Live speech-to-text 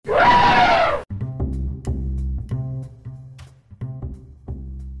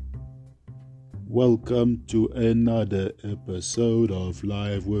Welcome to another episode of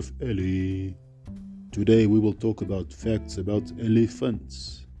Live with Ellie. Today we will talk about facts about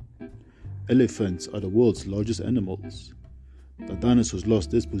elephants. Elephants are the world's largest animals. The dinosaurs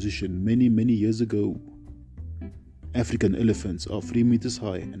lost this position many years ago. African elephants are 3 meters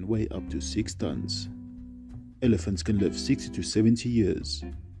high and weigh up to 6 tons. Elephants can live 60 to 70 years.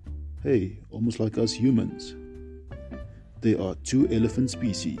 Hey, almost like us humans. There are 2 elephant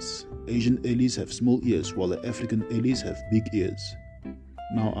species. Asian ellies have small ears while the African ellies have big ears.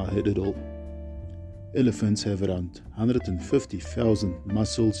 Now I heard it all. Elephants have around 150,000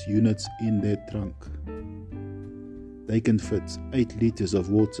 muscle units in their trunk. They can fit 8 liters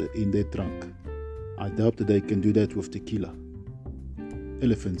of water in their trunk. I doubt that they can do that with tequila.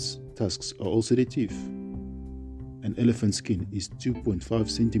 Elephants' tusks are also their teeth. An elephant's skin is 2.5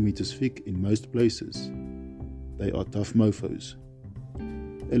 centimeters thick in most places. They are tough mofos.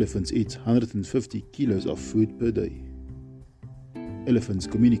 Elephants eat 150 kilos of food per day. Elephants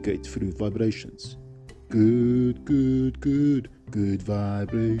communicate through vibrations. Good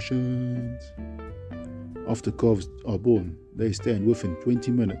vibrations. After calves are born, they stand within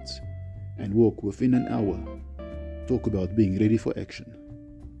 20 minutes and walk within an hour. Talk about being ready for action.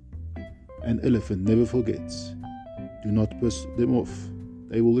 An elephant never forgets. Do not piss them off.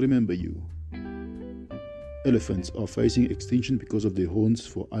 They will remember you. Elephants are facing extinction because of their horns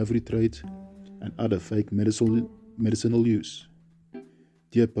for ivory trade and other fake medicinal use.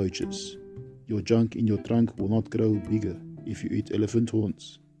 Dear poachers, your junk in your trunk will not grow bigger if you eat elephant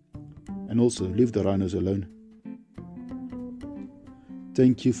horns. And also, leave the rhinos alone.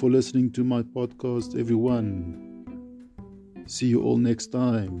 Thank you for listening to my podcast, everyone. See you all next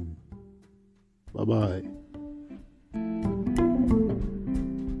time. Bye-bye.